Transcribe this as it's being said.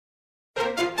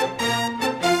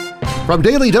From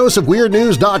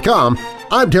DailyDoseOfWeirdNews.com,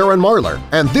 I'm Darren Marlar,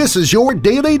 and this is your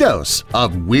Daily Dose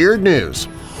of Weird News.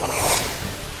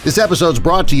 This episode's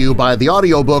brought to you by the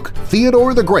audiobook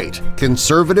Theodore the Great,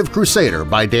 Conservative Crusader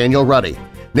by Daniel Ruddy,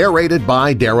 narrated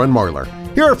by Darren Marlar.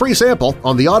 Hear a free sample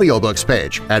on the audiobooks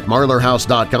page at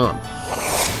marlarhouse.com.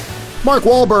 Mark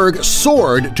Wahlberg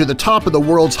soared to the top of the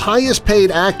world's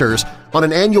highest-paid actors on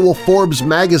an annual Forbes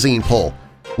magazine poll.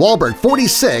 Wahlberg,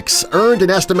 46, earned an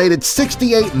estimated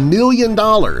 $68 million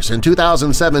in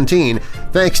 2017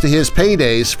 thanks to his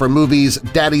paydays for movies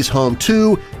Daddy's Home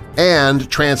 2 and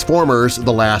Transformers: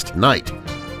 The Last Knight.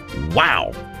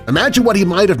 Wow! Imagine what he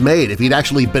might have made if he'd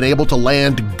actually been able to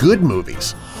land good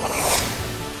movies.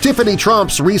 Tiffany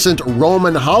Trump's recent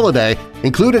Roman holiday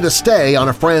included a stay on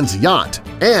a friend's yacht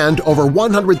and over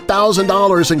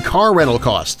 $100,000 in car rental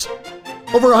costs.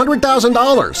 Over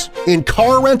 $100,000 in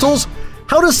car rentals?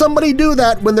 How does somebody do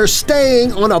that when they're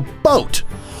staying on a boat?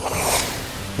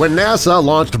 When NASA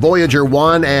launched Voyager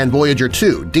 1 and Voyager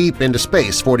 2 deep into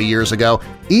space 40 years ago,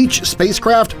 each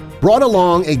spacecraft brought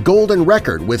along a golden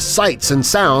record with sights and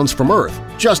sounds from Earth,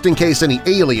 just in case any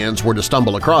aliens were to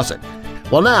stumble across it.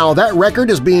 Well, now that record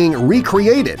is being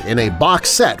recreated in a box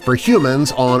set for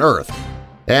humans on Earth.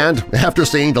 And after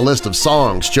seeing the list of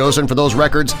songs chosen for those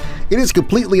records, it is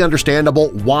completely understandable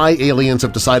why aliens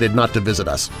have decided not to visit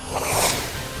us.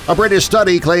 A British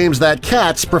study claims that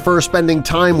cats prefer spending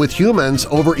time with humans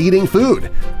over eating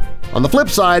food. On the flip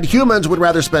side, humans would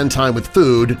rather spend time with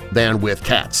food than with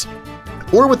cats.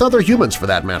 Or with other humans, for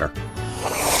that matter.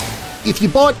 If you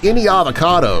bought any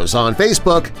avocados on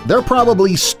Facebook, they're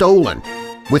probably stolen.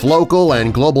 With local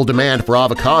and global demand for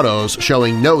avocados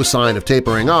showing no sign of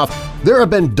tapering off, there have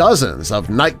been dozens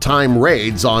of nighttime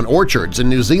raids on orchards in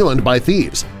New Zealand by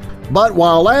thieves. But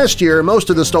while last year most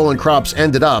of the stolen crops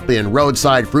ended up in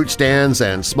roadside fruit stands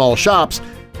and small shops,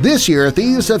 this year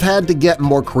thieves have had to get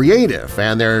more creative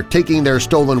and they're taking their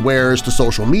stolen wares to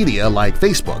social media like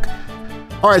Facebook.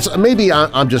 Alright, so maybe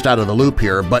I'm just out of the loop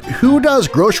here, but who does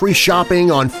grocery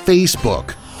shopping on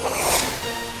Facebook?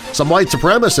 Some white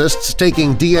supremacists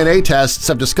taking DNA tests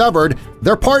have discovered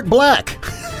they're part black.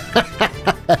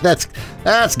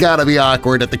 That's gotta be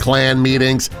awkward at the Klan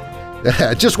meetings.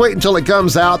 Just wait until it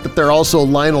comes out that they're also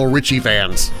Lionel Richie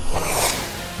fans.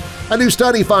 A new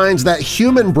study finds that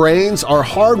human brains are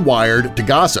hardwired to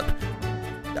gossip.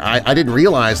 I didn't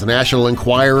realize the National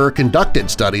Enquirer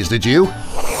conducted studies, did you?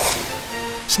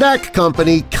 Snack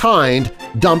company Kind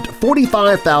dumped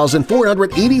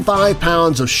 45,485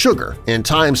 pounds of sugar in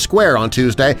Times Square on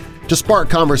Tuesday to spark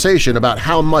conversation about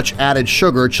how much added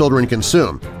sugar children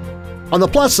consume. On the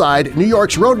plus side, New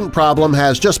York's rodent problem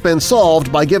has just been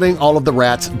solved by giving all of the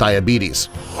rats diabetes.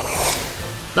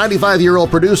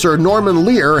 95-year-old producer Norman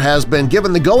Lear has been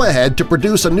given the go-ahead to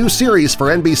produce a new series for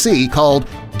NBC called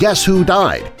Guess Who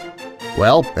Died?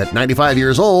 Well, at 95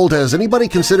 years old, has anybody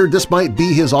considered this might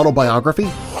be his autobiography?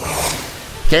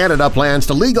 Canada plans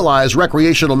to legalize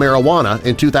recreational marijuana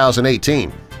in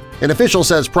 2018. An official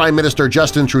says Prime Minister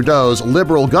Justin Trudeau's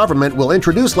Liberal government will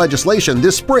introduce legislation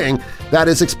this spring that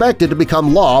is expected to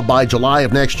become law by July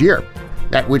of next year,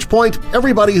 at which point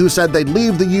everybody who said they'd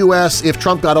leave the U.S. if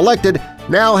Trump got elected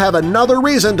now have another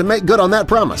reason to make good on that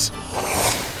promise.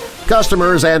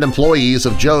 Customers and employees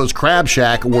of Joe's Crab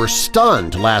Shack were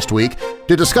stunned last week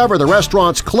to discover the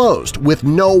restaurant's closed with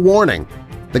no warning.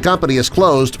 The company has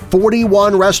closed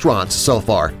 41 restaurants so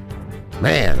far.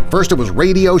 Man, first it was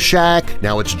Radio Shack,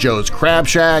 now it's Joe's Crab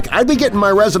Shack. I'd be getting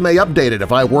my resume updated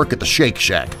if I work at the Shake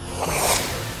Shack.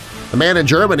 A man in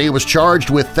Germany was charged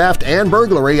with theft and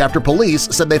burglary after police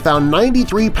said they found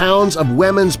 93 pounds of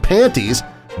women's panties,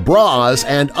 bras,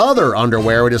 and other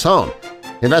underwear at his home.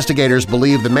 Investigators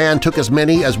believe the man took as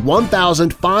many as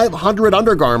 1,500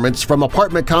 undergarments from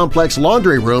apartment complex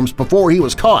laundry rooms before he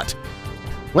was caught.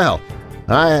 Well,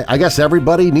 I guess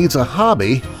everybody needs a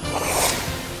hobby.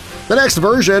 The next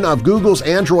version of Google's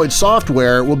Android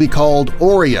software will be called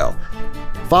Oreo,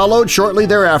 followed shortly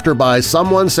thereafter by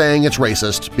someone saying it's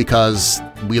racist because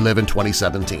we live in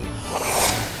 2017.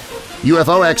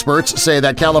 UFO experts say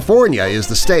that California is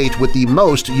the state with the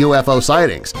most UFO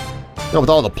sightings. Now, with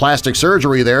all the plastic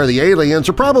surgery there, the aliens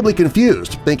are probably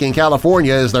confused, thinking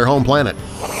California is their home planet.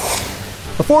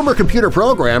 A former computer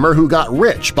programmer who got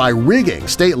rich by rigging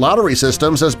state lottery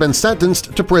systems has been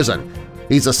sentenced to prison.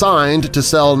 He's assigned to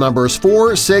cell numbers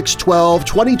 4, 6, 12,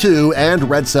 22, and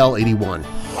Red Cell 81.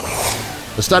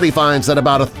 The study finds that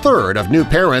about a third of new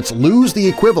parents lose the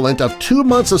equivalent of 2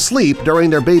 months of sleep during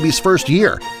their baby's first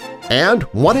year, and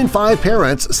 1 in 5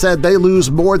 parents said they lose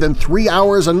more than 3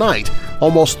 hours a night,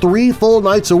 almost 3 full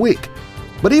nights a week.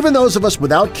 But even those of us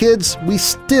without kids, we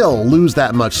still lose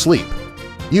that much sleep.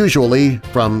 usually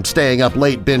from staying up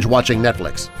late binge-watching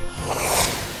Netflix.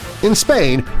 In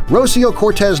Spain, Rocio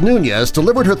Cortez Núñez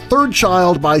delivered her third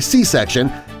child by C-section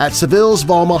at Seville's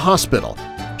Valma Hospital.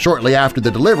 Shortly after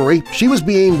the delivery, she was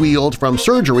being wheeled from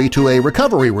surgery to a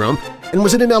recovery room and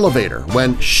was in an elevator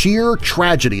when sheer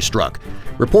tragedy struck.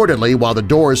 Reportedly, while the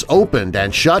doors opened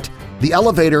and shut, the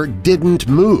elevator didn't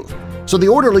move. So the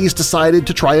orderlies decided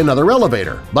to try another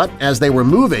elevator, but as they were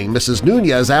moving Mrs.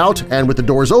 Núñez out and with the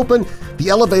doors open, the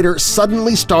elevator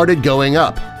suddenly started going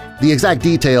up. The exact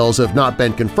details have not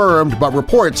been confirmed, but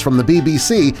reports from the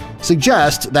BBC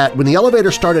suggest that when the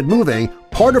elevator started moving,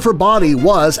 part of her body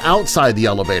was outside the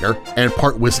elevator and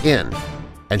part was in,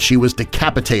 and she was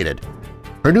decapitated.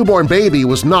 Her newborn baby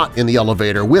was not in the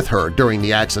elevator with her during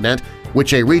the accident,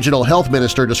 which a regional health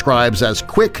minister describes as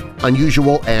quick,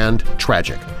 unusual, and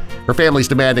tragic. Her family's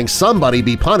demanding somebody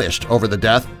be punished over the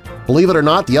death. Believe it or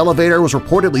not, the elevator was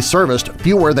reportedly serviced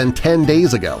fewer than 10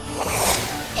 days ago.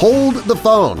 Hold the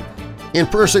phone.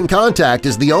 In-person contact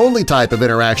is the only type of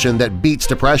interaction that beats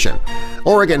depression.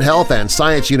 Oregon Health and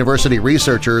Science University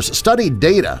researchers studied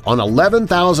data on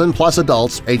 11,000-plus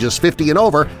adults ages 50 and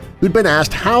over who'd been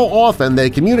asked how often they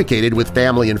communicated with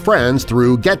family and friends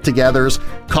through get-togethers,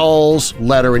 calls,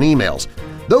 letter, and emails.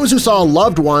 Those who saw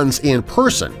loved ones in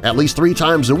person at least 3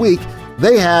 times a week,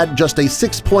 they had just a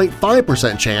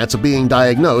 6.5% chance of being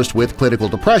diagnosed with clinical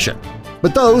depression.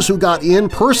 But those who got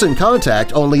in-person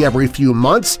contact only every few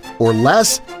months or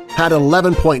less had an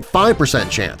 11.5%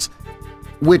 chance,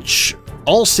 which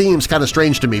all seems kind of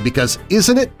strange to me because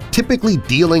isn't it typically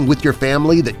dealing with your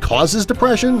family that causes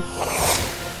depression?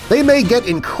 They may get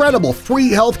incredible free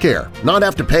healthcare, not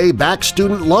have to pay back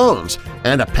student loans,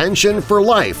 and a pension for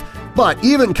life, but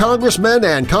even congressmen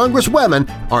and congresswomen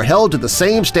are held to the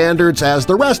same standards as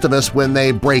the rest of us when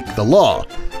they break the law.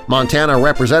 Montana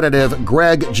Representative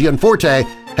Greg Gianforte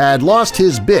had lost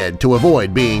his bid to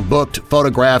avoid being booked,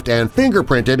 photographed, and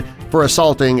fingerprinted for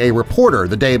assaulting a reporter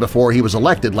the day before he was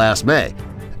elected last May.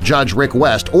 Judge Rick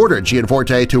West ordered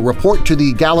Gianforte to report to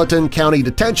the Gallatin County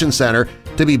Detention Center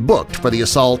to be booked for the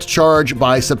assault charge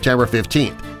by September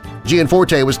 15th.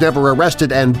 Gianforte was never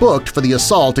arrested and booked for the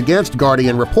assault against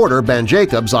Guardian reporter Ben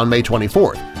Jacobs on May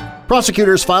 24th.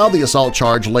 Prosecutors filed the assault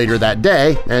charge later that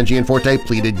day, and Gianforte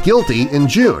pleaded guilty in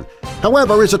June.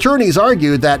 However, his attorneys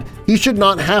argued that he should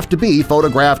not have to be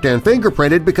photographed and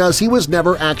fingerprinted because he was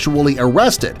never actually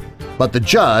arrested, but the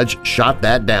judge shot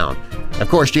that down. Of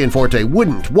course, Gianforte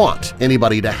wouldn't want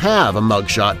anybody to have a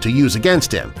mugshot to use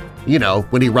against him, you know,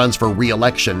 when he runs for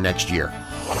re-election next year.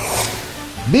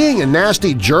 Being a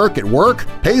nasty jerk at work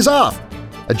pays off.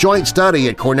 A joint study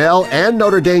at Cornell and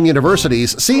Notre Dame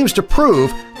universities seems to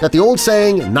prove that the old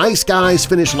saying, "nice guys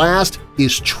finish last,"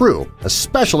 is true,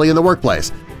 especially in the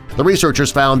workplace. The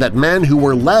researchers found that men who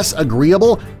were less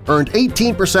agreeable earned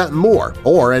 18% more,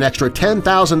 or an extra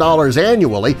 $10,000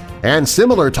 annually, and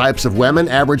similar types of women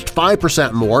averaged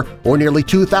 5% more, or nearly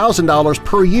 $2,000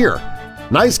 per year.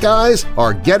 Nice guys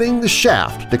are getting the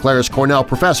shaft, declares Cornell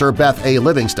professor Beth A.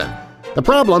 Livingston. The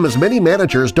problem is many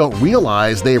managers don't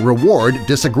realize they reward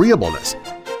disagreeableness.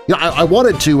 You know, I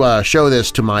wanted to show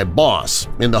this to my boss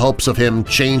in the hopes of him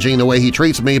changing the way he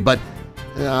treats me, but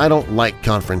I don't like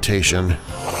confrontation.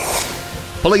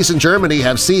 Police in Germany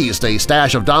have seized a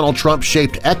stash of Donald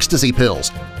Trump-shaped ecstasy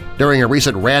pills. During a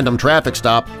recent random traffic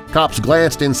stop, cops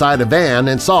glanced inside a van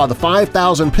and saw the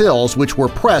 5,000 pills which were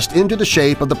pressed into the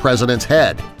shape of the president's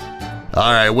head.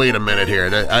 All right, wait a minute here.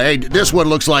 Hey, this one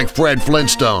looks like Fred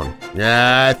Flintstone.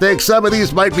 Yeah, I think some of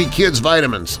these might be kids'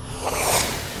 vitamins.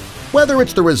 Whether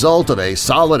it's the result of a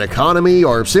solid economy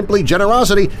or simply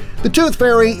generosity, the Tooth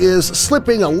Fairy is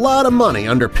slipping a lot of money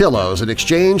under pillows in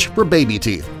exchange for baby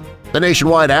teeth. The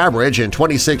nationwide average in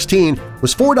 2016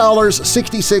 was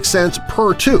 $4.66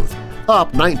 per tooth,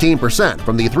 up 19%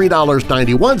 from the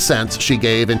 $3.91 she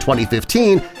gave in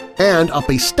 2015 and up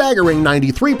a staggering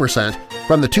 93%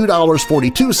 from the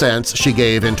 $2.42 she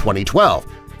gave in 2012.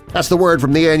 That's the word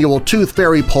from the annual Tooth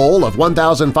Fairy poll of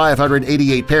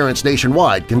 1,588 parents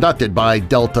nationwide conducted by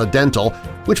Delta Dental,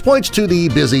 which points to the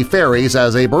busy fairies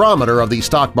as a barometer of the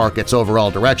stock market's overall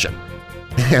direction.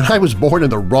 And I was born in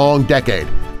the wrong decade.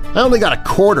 I only got a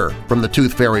quarter from the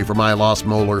Tooth Fairy for my lost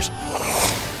molars.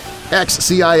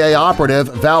 Ex-CIA operative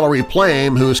Valerie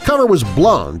Plame, whose cover was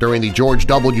blown during the George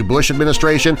W. Bush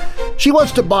administration, she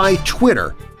wants to buy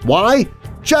Twitter. Why?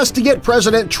 Just to get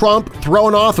President Trump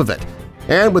thrown off of it.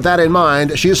 And with that in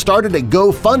mind, she has started a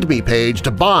GoFundMe page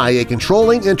to buy a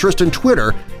controlling interest in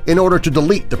Twitter in order to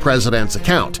delete the president's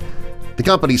account. The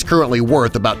company's currently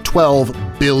worth about $12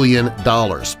 billion.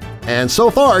 And so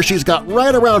far, she's got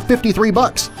right around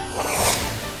 $53.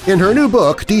 In her new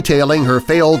book detailing her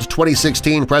failed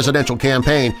 2016 presidential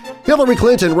campaign, Hillary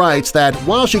Clinton writes that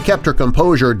while she kept her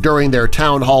composure during their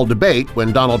town hall debate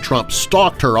when Donald Trump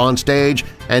stalked her on stage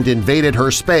and invaded her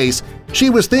space,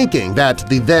 she was thinking that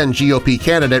the then GOP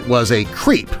candidate was a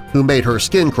creep who made her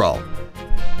skin crawl.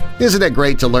 Isn't it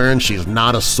great to learn she's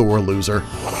not a sore loser?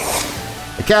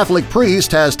 A Catholic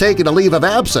priest has taken a leave of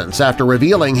absence after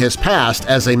revealing his past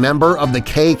as a member of the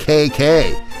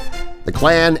KKK. The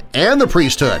Klan and the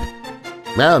priesthood.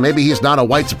 Well, maybe he's not a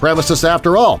white supremacist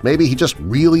after all. Maybe he just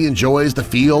really enjoys the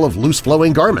feel of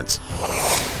loose-flowing garments.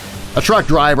 A truck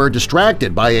driver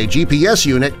distracted by a GPS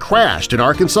unit crashed in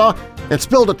Arkansas and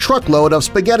spilled a truckload of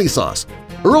spaghetti sauce.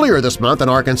 Earlier this month in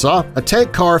Arkansas, a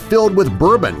tank car filled with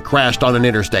bourbon crashed on an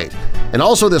interstate. And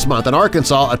also this month in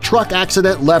Arkansas, a truck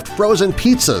accident left frozen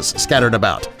pizzas scattered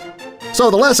about. So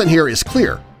the lesson here is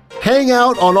clear. Hang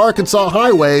out on Arkansas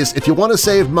highways if you want to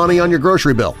save money on your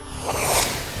grocery bill.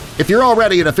 If you're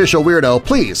already an official weirdo,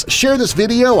 please share this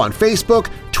video on Facebook,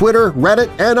 Twitter,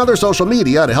 Reddit, and other social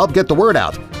media to help get the word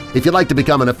out. If you'd like to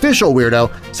become an official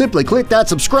weirdo, simply click that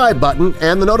subscribe button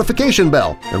and the notification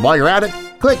bell. And while you're at it,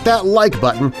 click that like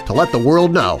button to let the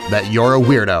world know that you're a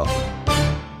weirdo.